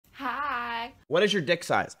What is your dick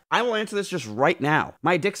size? I will answer this just right now.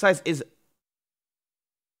 My dick size is...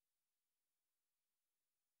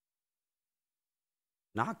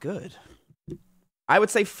 not good. I would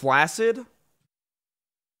say flaccid.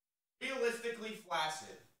 Realistically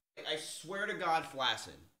flaccid. I swear to God,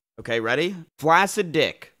 flaccid. Okay, ready? Flaccid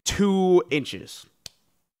dick, 2 inches.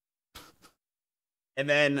 And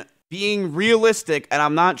then being realistic, and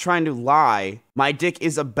I'm not trying to lie, my dick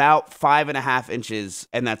is about 5.5 inches,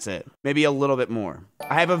 and that's it. Maybe a little bit more.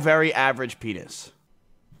 I have a very average penis.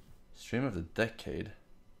 Stream of the decade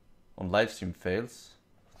on livestream fails.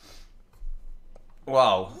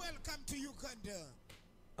 Wow. Welcome to Uganda.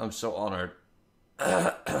 I'm so honored.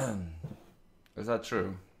 Is that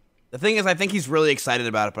true? The thing is, I think he's really excited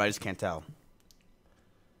about it, but I just can't tell.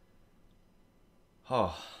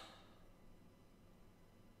 Oh.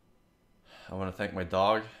 I want to thank my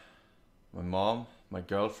dog, my mom, my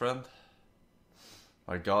girlfriend,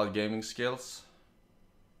 my god gaming skills,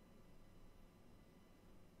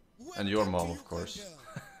 and your mom, of course,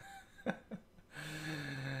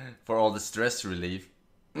 for all the stress relief.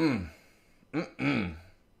 No,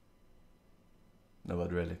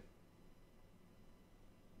 but really.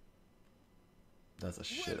 That's a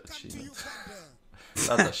shit achievement.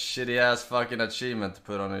 That's a shitty ass fucking achievement to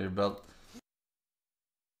put on your belt.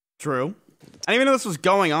 True. I didn't even know this was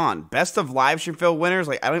going on. Best of live stream fail winners.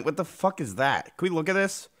 Like, I don't. What the fuck is that? Can we look at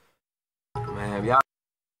this? Man, yeah.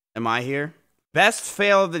 Am I here? Best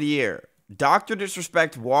fail of the year. Dr.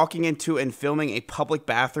 Disrespect walking into and filming a public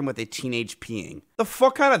bathroom with a teenage peeing. The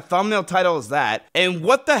fuck kind of thumbnail title is that? And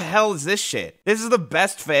what the hell is this shit? This is the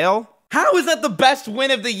best fail? How is that the best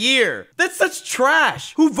win of the year? That's such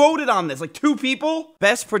trash. Who voted on this? Like 2 people?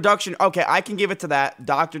 Best production. Okay, I can give it to that.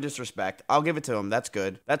 Dr. Disrespect. I'll give it to him. That's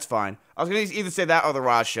good. That's fine. I was going to either say that or the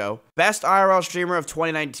Roz Show. Best IRL streamer of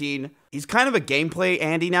 2019. He's kind of a gameplay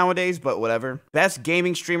Andy nowadays, but whatever. Best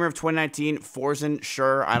gaming streamer of 2019. Forzen.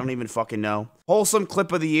 Sure. I don't even fucking know. Wholesome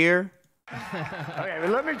clip of the year. Okay, but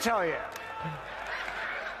let me tell you.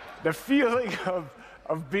 The feeling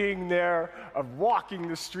of being there, of walking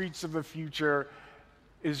the streets of the future,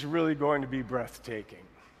 is really going to be breathtaking.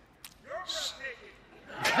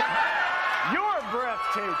 You're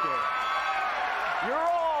breathtaking. You're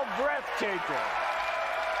all breathtaking.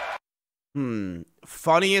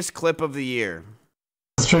 Funniest clip of the year.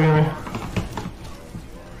 It's triggering me.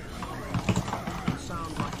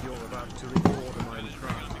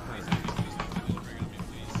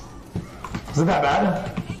 Is it that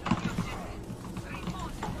bad?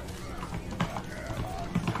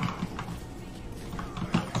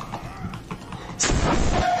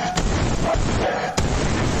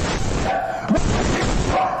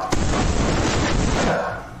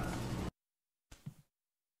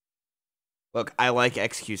 Look, I like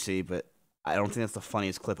XQC, but I don't think that's the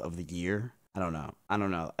funniest clip of the year. I don't know.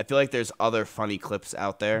 I feel like there's other funny clips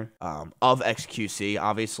out there of XQC,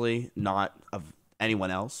 obviously, not of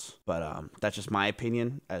anyone else. But that's just my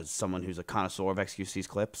opinion as someone who's a connoisseur of XQC's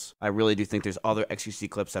clips. I really do think there's other XQC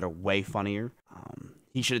clips that are way funnier.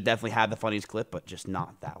 He should have definitely had the funniest clip, but just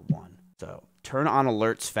not that one. So, turn on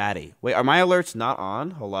alerts, fatty. Wait, are my alerts not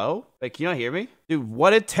on? Hello? Wait, can you not hear me? Dude,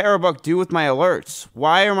 what did Terabuck do with my alerts?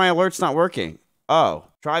 Why are my alerts not working? Oh,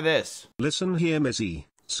 try this. Listen here, Mizzy.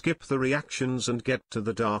 Skip the reactions and get to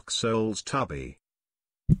the Dark Souls tubby.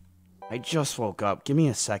 I just woke up. Give me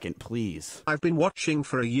a second, please. I've been watching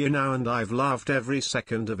for a year now and I've laughed every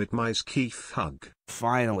second of it. Mizkif hug.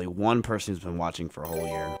 Finally, one person who's been watching for a whole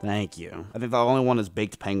year. Thank you. I think the only one is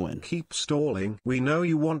Baked Penguin. Keep stalling. We know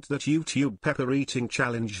you want that YouTube pepper eating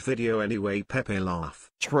challenge video anyway. Pepe laugh.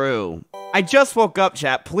 True. I just woke up,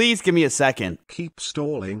 chat. Please give me a second. Keep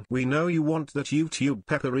stalling. We know you want that YouTube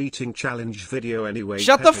pepper eating challenge video anyway.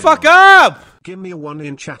 Shut Pepe the fuck laugh. up! Give me a 1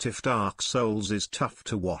 in chat if Dark Souls is tough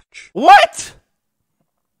to watch. What?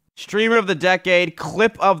 Streamer of the decade,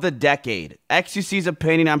 clip of the decade. XQC's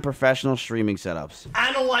opinion on professional streaming setups.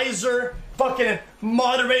 Analyzer, fucking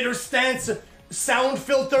moderator stance, sound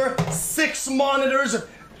filter, 6 monitors,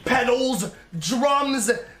 pedals,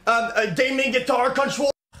 drums, a gaming guitar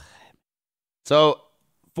control. So,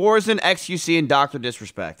 Forzen, XQC, and Dr.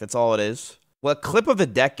 Disrespect. That's all it is. Well, clip of the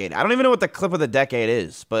decade. I don't even know what the clip of the decade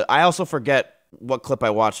is, but I also forget what clip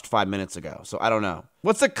I watched 5 minutes ago, so I don't know.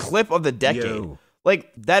 What's the clip of the decade? Yo.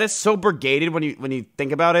 Like, that is so brigaded when you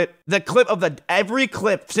think about it. The clip of every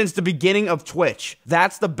clip since the beginning of Twitch.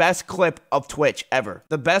 That's the best clip of Twitch ever.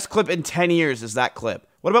 The best clip in 10 years is that clip.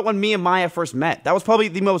 What about when me and Maya first met? That was probably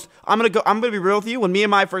the most, I'm gonna be real with you. When me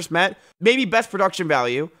and Maya first met, maybe best production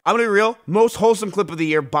value. I'm gonna be real, most wholesome clip of the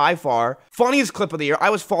year by far. Funniest clip of the year.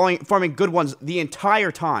 I was farming good ones the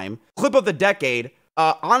entire time. Clip of the decade.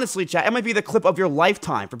 Honestly, chat, it might be the clip of your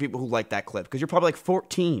lifetime for people who like that clip, because you're probably like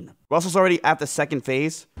 14. Russell's already at the second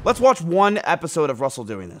phase. Let's watch one episode of Russell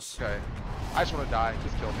doing this. Okay. I just want to die.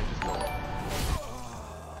 Just kill me. Just kill me.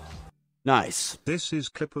 Nice. This is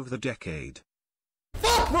clip of the decade.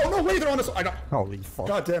 Fuck, bro, no way they're on this. I got. Holy fuck.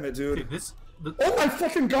 God damn it, dude. Oh my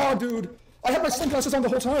fucking god, dude. I had my sunglasses on the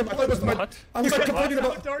whole time. I thought it was my. I was like complaining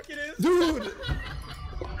about how dark it is. Dude.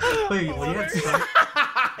 Wait, what?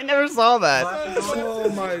 I never saw that. Oh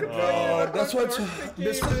my god. That's what.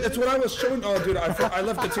 It's what I was showing. Oh, dude, I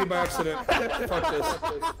left the team by accident. Fuck this.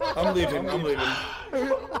 I'm leaving. I'm leaving.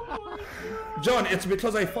 John, it's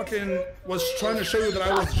because I fucking was trying to show you that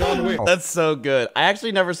I was John Wick. That's so good. I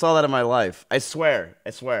actually never saw that in my life. I swear.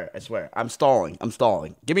 I swear. I swear. I'm stalling. I'm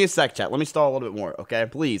stalling. Give me a sec, chat. Let me stall a little bit more, okay?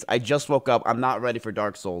 Please. I just woke up. I'm not ready for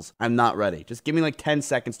Dark Souls. I'm not ready. Just give me like 10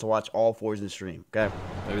 seconds to watch all fours in the stream, okay?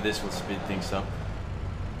 Maybe this will speed things up.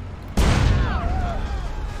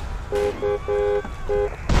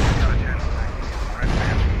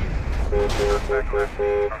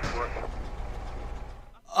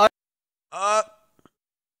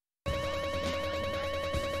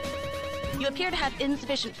 You appear to have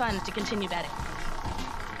insufficient funds to continue betting.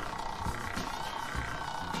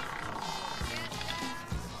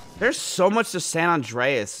 There's so much to San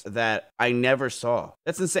Andreas that I never saw.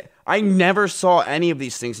 That's insane. I never saw any of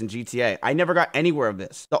these things in GTA. I never got anywhere of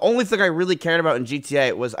this. The only thing I really cared about in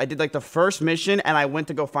GTA was I did like the first mission and I went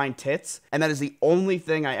to go find tits. And that is the only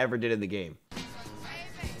thing I ever did in the game.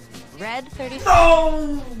 Red 36.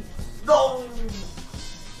 No! No!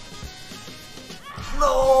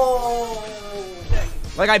 No!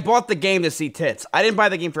 Like, I bought the game to see tits. I didn't buy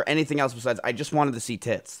the game for anything else besides I just wanted to see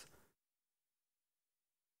tits.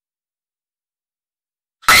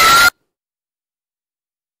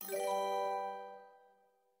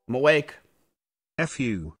 I'm awake. F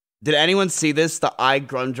you. Did anyone see this? The I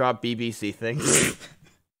Grun Drop BBC thing?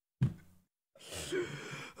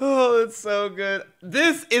 Oh, that's so good.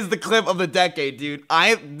 This is the clip of the decade, dude.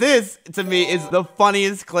 This, to me, is the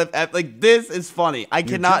funniest clip ever. Like, this is funny. I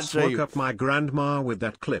cannot show you. You just woke up my grandma with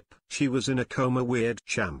that clip. She was in a coma, weird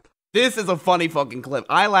champ. This is a funny fucking clip.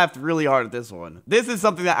 I laughed really hard at this one. This is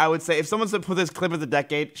something that I would say, if someone said put this clip of the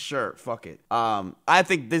decade, sure, fuck it. I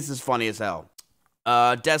think this is funny as hell.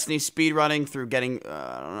 Destiny speedrunning through getting,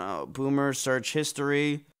 I don't know, boomer search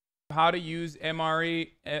history. How to use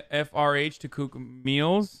MRE FRH to cook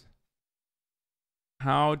meals.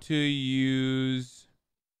 How to use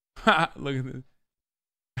look at this.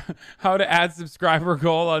 How to add subscriber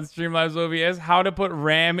goal on Streamlabs OBS. How to put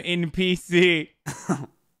RAM in PC.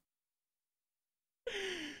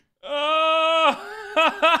 Oh.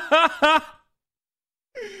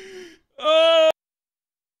 Oh.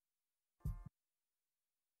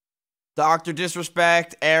 Dr.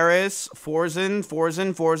 Disrespect, Eris, Forzen.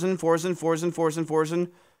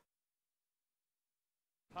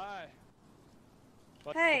 Hi.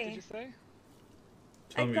 What Hey. did you say?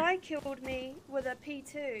 A guy killed me with a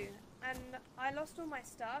P2, and I lost all my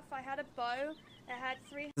stuff. I had a bow. It had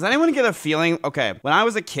 3. Does anyone get a feeling? Okay, when I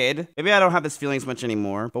was a kid, maybe I don't have this feeling as much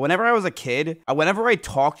anymore, but whenever I was a kid, whenever I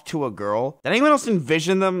talked to a girl, did anyone else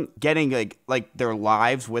envision them getting like their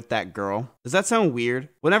lives with that girl? Does that sound weird?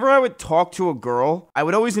 Whenever I would talk to a girl, I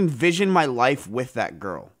would always envision my life with that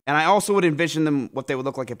girl. And I also would envision them what they would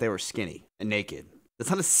look like if they were skinny and naked. That's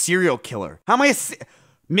not a serial killer. How am I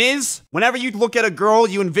Miz, whenever you look at a girl,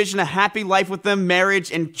 you envision a happy life with them,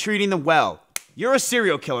 marriage, and treating them well. You're a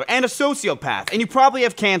serial killer and a sociopath, and you probably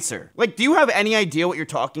have cancer. Like, do you have any idea what you're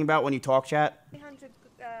talking about when you talk, chat? 300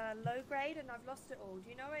 low grade, and I've lost it all. Do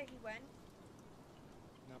you know where he went?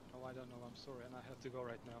 No, I don't know. I'm sorry, and I have to go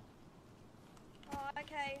right now. Oh,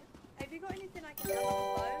 okay. Have you got anything I can have on a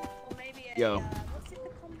bow? Or maybe a, Yo. what's it, the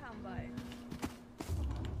compound bow?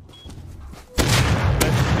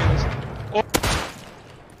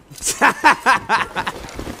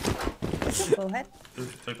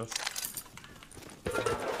 Take this.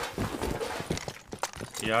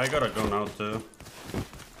 Yeah, I gotta go now too.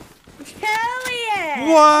 Hell yeah!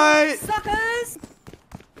 What? Suckers!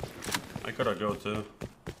 I gotta go too.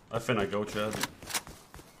 I finna go, Chad.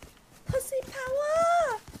 Pussy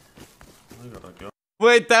power! I gotta go.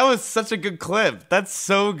 Wait, that was such a good clip. That's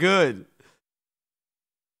so good.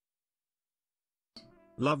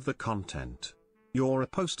 Love the content. You're a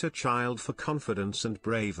poster child for confidence and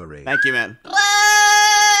bravery. Thank you, man.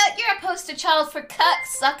 What? You're a poster child for cuck,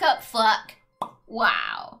 suck up, fuck.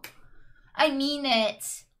 Wow. I mean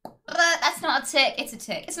it. That's not a tick. It's a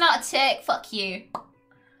tick. It's not a tick. Fuck you.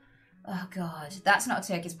 Oh god. That's not a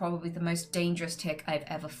tick. It's probably the most dangerous tick I've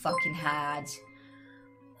ever fucking had.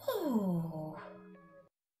 Ooh.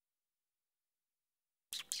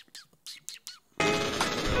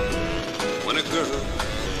 when a girl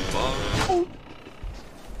falls.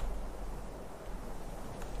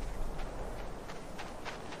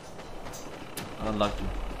 Unlucky.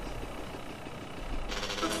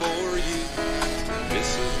 For you,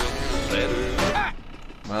 this is a letter.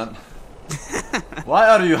 Man. Why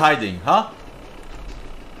are you hiding, huh?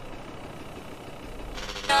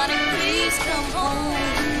 Johnny, please come home.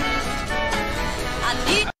 I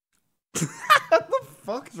need. What the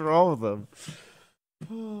fuck's wrong with them?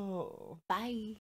 Bye.